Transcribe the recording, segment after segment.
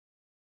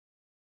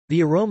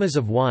The aromas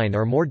of wine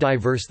are more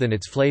diverse than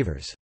its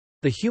flavors.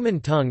 The human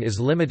tongue is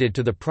limited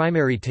to the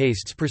primary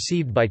tastes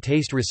perceived by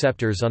taste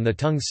receptors on the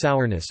tongue's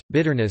sourness,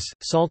 bitterness,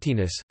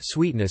 saltiness,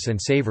 sweetness and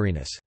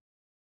savoriness.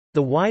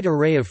 The wide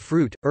array of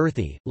fruit,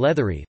 earthy,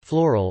 leathery,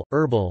 floral,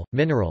 herbal,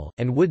 mineral,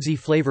 and woodsy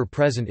flavor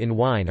present in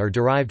wine are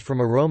derived from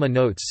aroma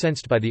notes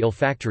sensed by the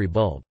olfactory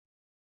bulb.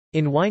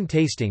 In wine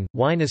tasting,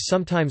 wine is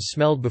sometimes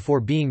smelled before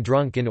being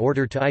drunk in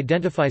order to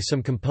identify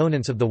some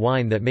components of the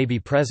wine that may be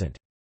present.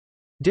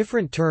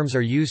 Different terms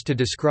are used to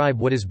describe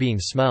what is being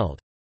smelled.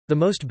 The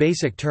most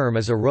basic term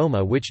is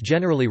aroma, which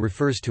generally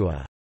refers to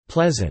a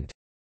pleasant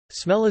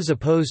smell as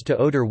opposed to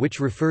odor, which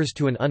refers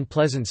to an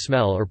unpleasant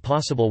smell or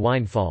possible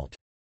wine fault.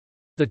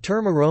 The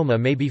term aroma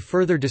may be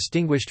further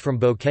distinguished from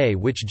bouquet,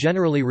 which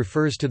generally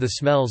refers to the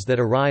smells that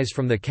arise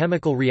from the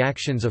chemical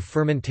reactions of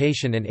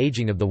fermentation and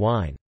aging of the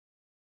wine.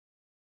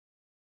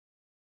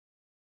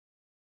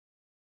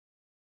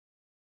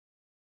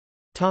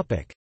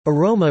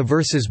 Aroma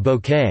versus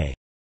bouquet.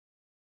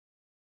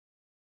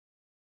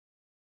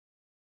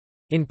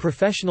 In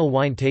professional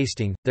wine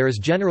tasting, there is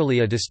generally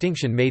a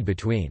distinction made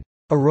between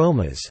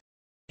aromas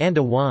and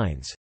a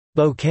wine's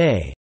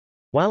bouquet,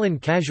 while in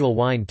casual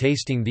wine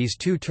tasting these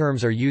two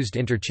terms are used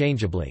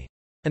interchangeably.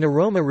 An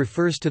aroma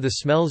refers to the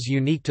smells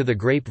unique to the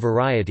grape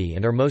variety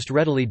and are most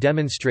readily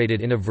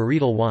demonstrated in a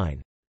varietal wine,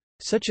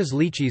 such as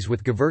lychees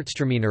with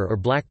Gewürztraminer or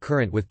black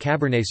currant with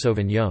Cabernet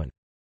Sauvignon.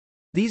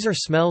 These are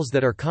smells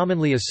that are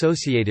commonly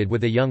associated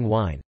with a young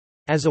wine.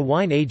 As a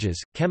wine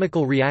ages,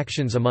 chemical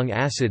reactions among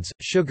acids,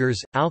 sugars,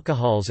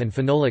 alcohols and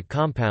phenolic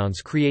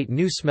compounds create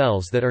new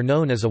smells that are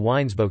known as a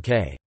wine's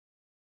bouquet.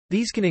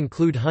 These can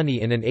include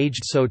honey in an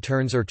aged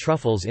sauternes or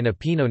truffles in a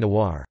Pinot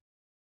Noir.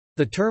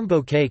 The term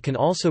bouquet can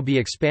also be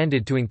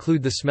expanded to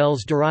include the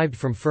smells derived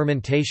from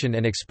fermentation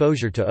and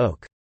exposure to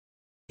oak.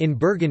 In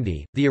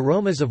Burgundy, the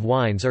aromas of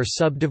wines are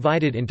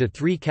subdivided into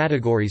three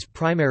categories: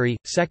 primary,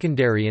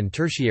 secondary and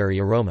tertiary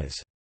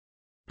aromas.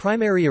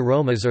 Primary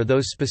aromas are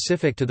those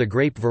specific to the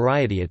grape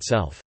variety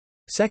itself.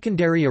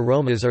 Secondary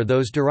aromas are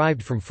those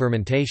derived from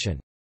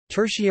fermentation.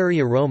 Tertiary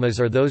aromas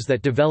are those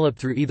that develop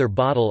through either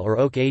bottle or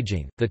oak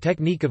aging. The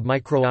technique of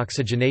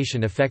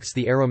microoxygenation affects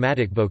the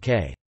aromatic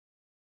bouquet.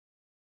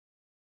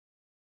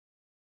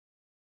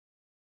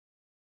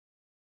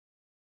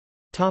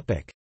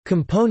 Topic: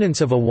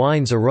 Components of a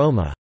wine's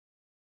aroma.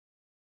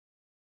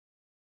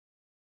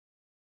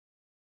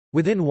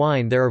 Within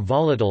wine there are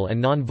volatile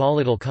and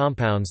non-volatile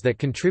compounds that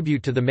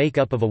contribute to the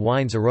makeup of a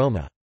wine's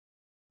aroma.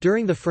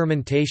 During the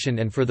fermentation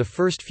and for the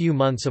first few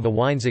months of a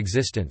wine's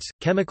existence,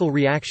 chemical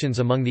reactions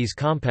among these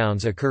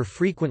compounds occur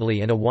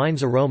frequently and a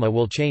wine's aroma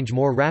will change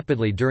more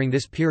rapidly during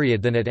this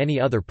period than at any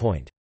other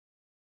point.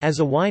 As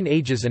a wine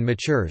ages and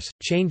matures,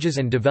 changes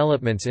and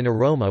developments in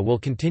aroma will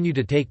continue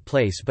to take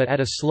place but at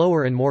a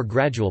slower and more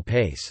gradual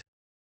pace.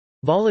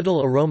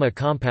 Volatile aroma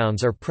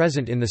compounds are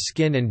present in the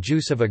skin and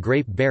juice of a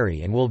grape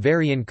berry and will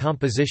vary in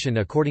composition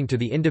according to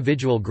the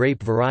individual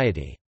grape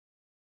variety.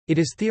 It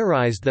is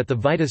theorized that the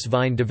Vitis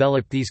vine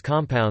developed these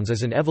compounds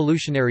as an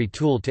evolutionary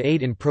tool to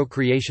aid in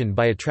procreation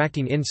by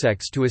attracting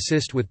insects to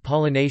assist with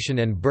pollination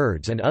and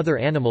birds and other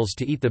animals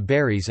to eat the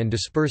berries and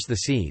disperse the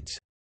seeds.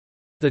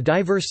 The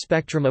diverse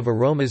spectrum of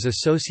aromas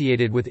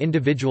associated with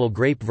individual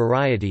grape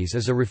varieties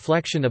is a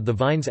reflection of the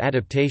vine's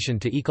adaptation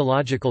to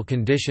ecological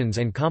conditions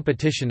and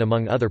competition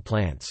among other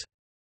plants.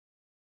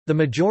 The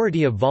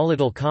majority of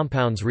volatile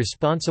compounds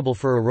responsible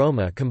for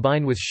aroma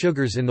combine with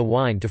sugars in the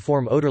wine to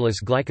form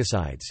odorless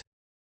glycosides.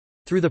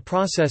 Through the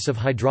process of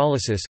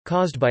hydrolysis,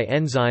 caused by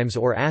enzymes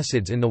or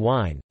acids in the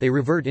wine, they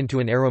revert into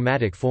an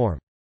aromatic form.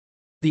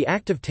 The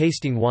act of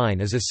tasting wine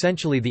is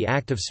essentially the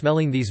act of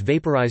smelling these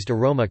vaporized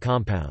aroma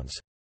compounds.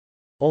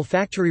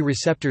 Olfactory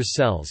receptors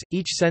cells,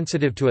 each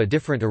sensitive to a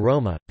different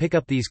aroma, pick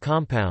up these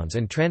compounds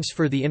and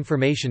transfer the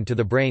information to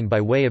the brain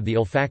by way of the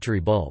olfactory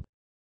bulb.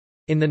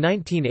 In the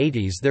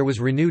 1980s there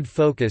was renewed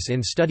focus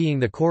in studying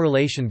the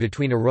correlation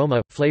between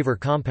aroma-flavor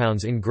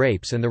compounds in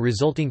grapes and the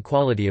resulting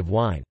quality of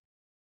wine.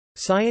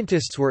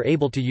 Scientists were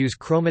able to use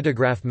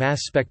chromatograph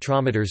mass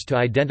spectrometers to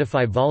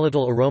identify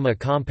volatile aroma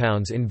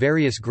compounds in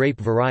various grape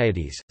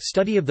varieties.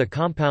 Study of the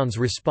compounds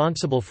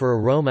responsible for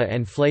aroma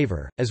and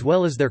flavor, as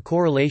well as their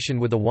correlation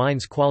with a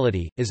wine's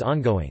quality, is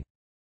ongoing.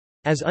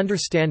 As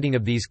understanding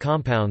of these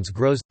compounds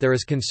grows, there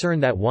is concern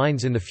that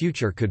wines in the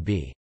future could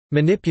be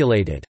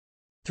manipulated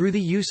through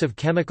the use of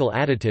chemical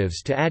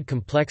additives to add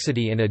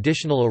complexity and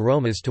additional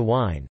aromas to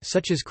wine,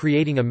 such as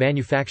creating a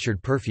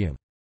manufactured perfume.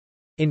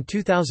 In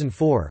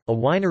 2004, a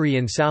winery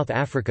in South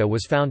Africa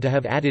was found to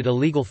have added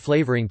illegal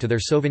flavoring to their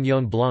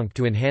Sauvignon Blanc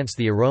to enhance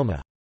the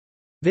aroma.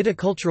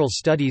 Viticultural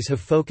studies have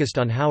focused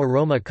on how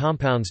aroma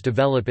compounds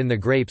develop in the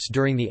grapes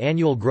during the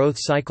annual growth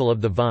cycle of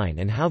the vine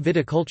and how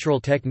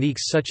viticultural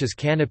techniques such as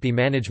canopy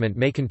management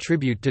may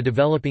contribute to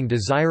developing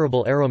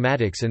desirable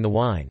aromatics in the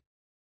wine.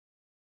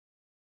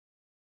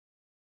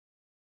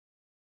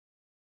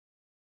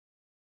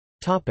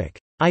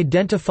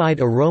 Identified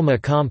aroma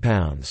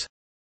compounds.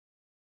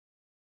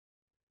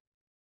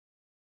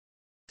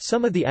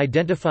 Some of the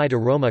identified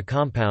aroma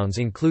compounds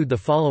include the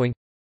following: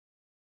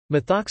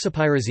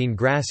 Methoxypyrazine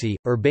grassi,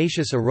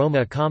 herbaceous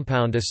aroma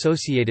compound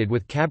associated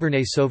with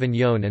Cabernet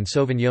Sauvignon and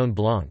Sauvignon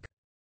Blanc.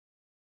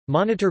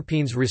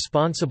 Monoterpenes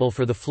responsible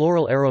for the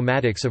floral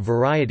aromatics of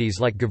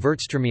varieties like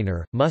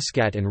Gewürztraminer,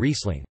 Muscat and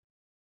Riesling.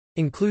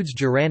 Includes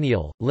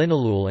geraniol,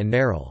 linalool and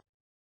nerol.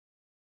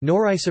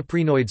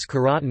 Norisoprenoids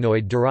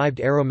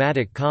carotenoid-derived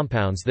aromatic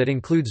compounds that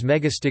includes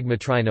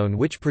megastigmatrinone,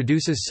 which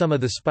produces some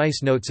of the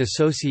spice notes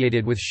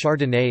associated with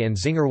Chardonnay, and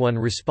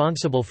zingerone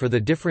responsible for the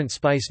different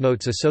spice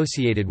notes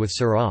associated with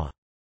Syrah.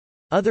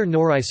 Other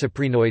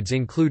norisoprenoids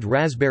include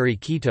raspberry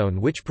ketone,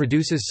 which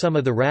produces some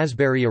of the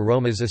raspberry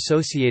aromas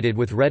associated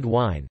with red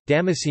wine,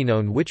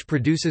 damascenone, which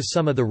produces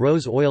some of the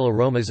rose oil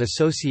aromas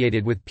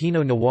associated with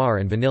Pinot Noir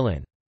and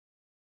vanillin.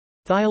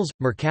 Thiols,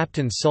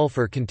 mercaptan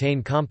sulfur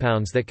contain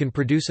compounds that can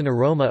produce an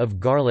aroma of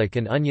garlic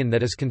and onion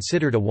that is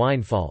considered a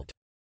wine fault.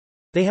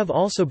 They have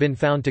also been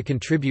found to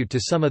contribute to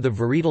some of the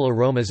varietal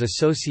aromas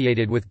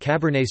associated with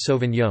Cabernet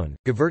Sauvignon,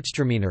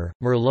 Gewürztraminer,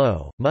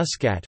 Merlot,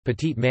 Muscat,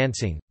 Petit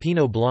Manseng,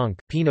 Pinot Blanc,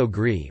 Pinot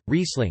Gris,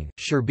 Riesling,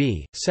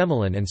 Scheurebe,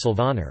 Semillon and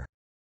Sylvaner.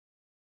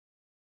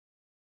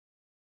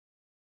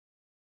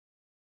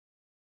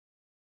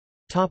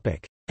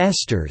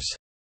 Esters.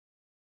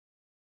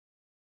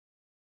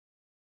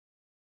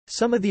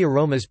 Some of the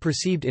aromas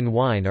perceived in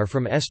wine are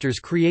from esters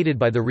created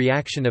by the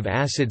reaction of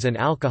acids and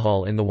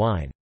alcohol in the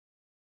wine.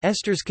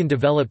 Esters can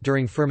develop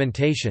during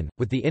fermentation,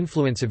 with the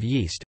influence of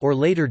yeast, or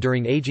later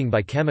during aging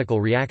by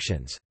chemical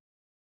reactions.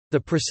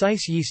 The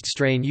precise yeast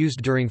strain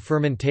used during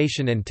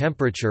fermentation and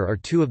temperature are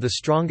two of the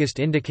strongest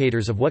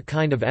indicators of what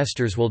kind of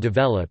esters will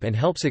develop, and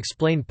helps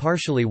explain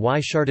partially why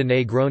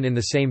Chardonnay grown in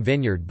the same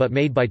vineyard but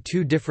made by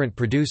two different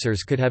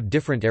producers could have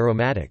different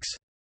aromatics.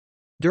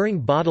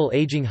 During bottle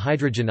aging,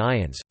 hydrogen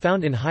ions,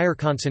 found in higher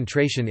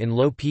concentration in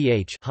low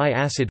pH high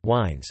acid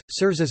wines,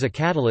 serves as a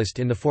catalyst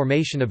in the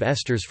formation of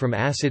esters from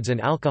acids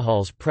and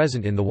alcohols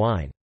present in the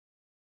wine.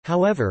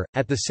 However,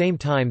 at the same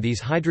time these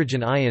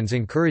hydrogen ions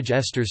encourage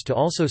esters to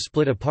also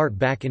split apart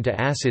back into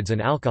acids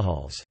and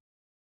alcohols.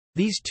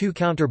 These two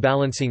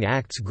counterbalancing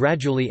acts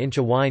gradually inch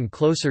a wine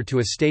closer to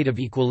a state of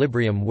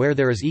equilibrium where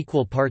there is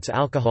equal parts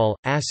alcohol,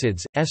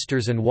 acids,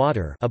 esters and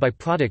water, a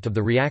byproduct of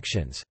the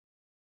reactions.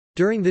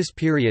 During this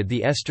period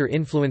the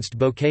ester-influenced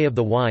bouquet of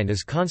the wine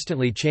is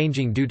constantly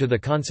changing due to the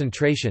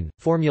concentration,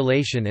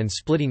 formulation and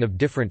splitting of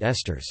different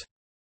esters.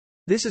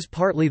 This is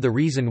partly the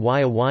reason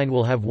why a wine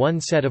will have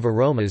one set of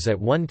aromas at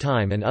one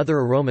time and other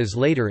aromas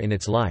later in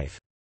its life.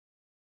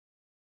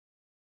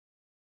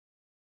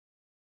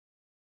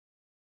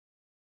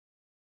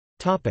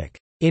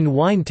 In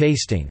wine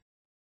tasting.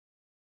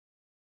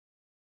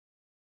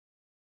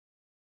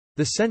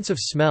 The sense of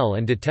smell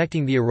and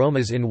detecting the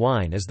aromas in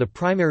wine is the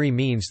primary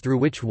means through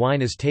which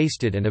wine is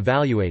tasted and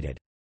evaluated.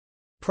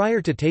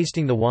 Prior to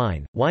tasting the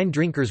wine, wine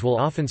drinkers will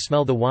often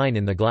smell the wine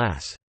in the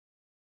glass.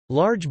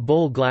 Large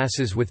bowl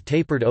glasses with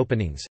tapered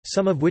openings,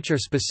 some of which are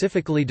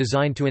specifically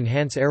designed to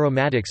enhance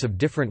aromatics of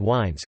different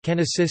wines, can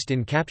assist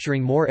in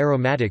capturing more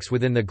aromatics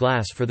within the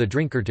glass for the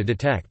drinker to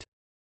detect.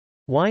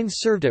 Wines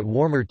served at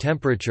warmer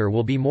temperature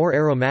will be more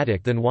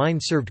aromatic than wine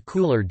served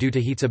cooler due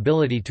to heat's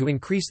ability to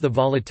increase the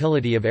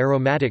volatility of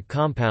aromatic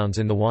compounds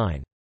in the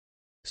wine.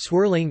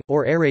 Swirling,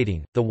 or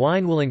aerating, the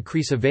wine will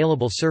increase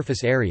available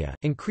surface area,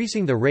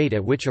 increasing the rate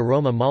at which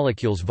aroma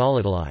molecules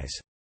volatilize.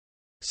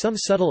 Some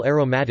subtle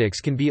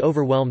aromatics can be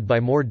overwhelmed by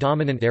more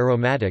dominant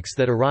aromatics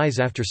that arise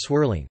after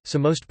swirling, so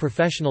most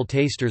professional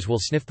tasters will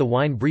sniff the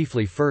wine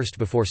briefly first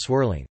before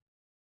swirling.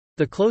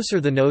 The closer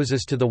the nose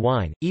is to the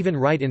wine, even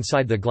right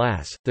inside the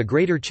glass, the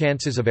greater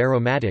chances of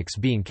aromatics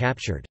being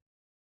captured.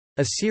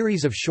 A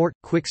series of short,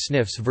 quick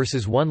sniffs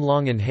versus one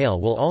long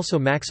inhale will also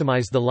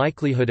maximize the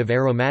likelihood of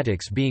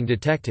aromatics being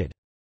detected.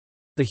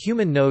 The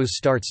human nose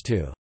starts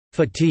to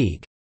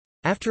fatigue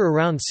after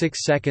around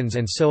 6 seconds,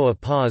 and so a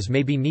pause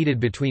may be needed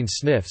between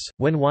sniffs.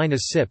 When wine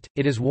is sipped,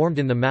 it is warmed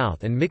in the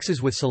mouth and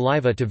mixes with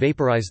saliva to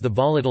vaporize the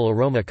volatile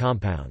aroma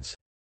compounds.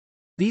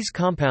 These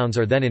compounds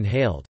are then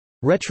inhaled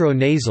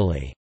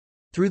retronasally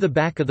through the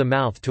back of the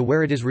mouth to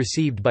where it is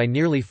received by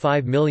nearly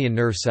 5 million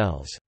nerve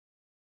cells.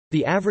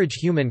 The average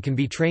human can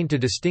be trained to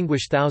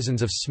distinguish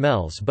thousands of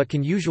smells but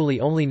can usually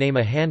only name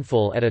a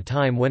handful at a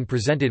time when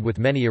presented with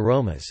many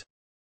aromas.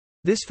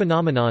 This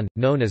phenomenon,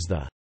 known as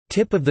the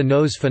tip of the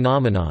nose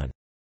phenomenon,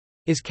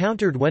 is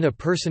countered when a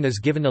person is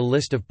given a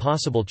list of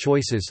possible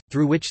choices,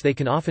 through which they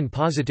can often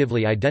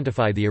positively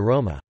identify the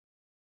aroma.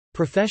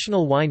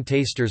 Professional wine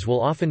tasters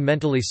will often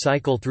mentally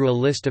cycle through a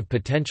list of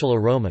potential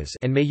aromas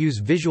and may use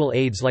visual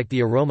aids like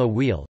the aroma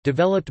wheel,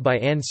 developed by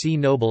Ann C.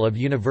 Noble of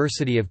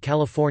University of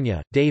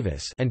California,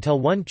 Davis,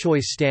 until one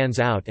choice stands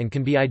out and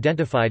can be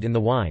identified in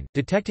the wine.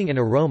 Detecting an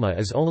aroma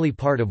is only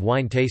part of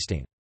wine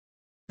tasting.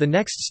 The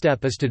next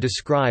step is to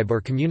describe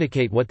or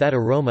communicate what that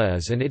aroma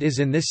is, and it is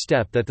in this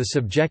step that the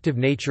subjective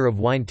nature of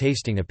wine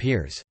tasting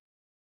appears.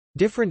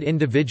 Different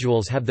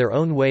individuals have their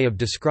own way of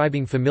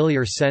describing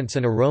familiar scents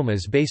and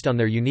aromas based on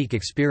their unique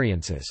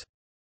experiences.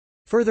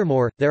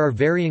 Furthermore, there are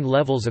varying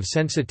levels of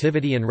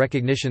sensitivity and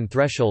recognition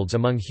thresholds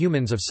among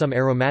humans of some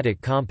aromatic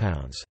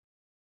compounds.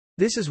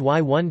 This is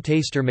why one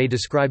taster may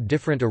describe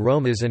different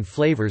aromas and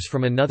flavors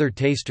from another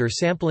taster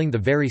sampling the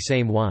very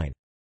same wine.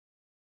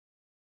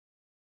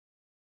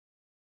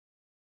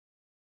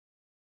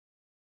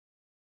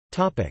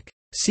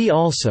 See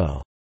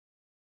also: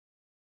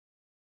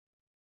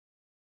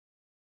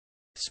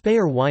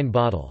 Spare wine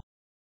bottle.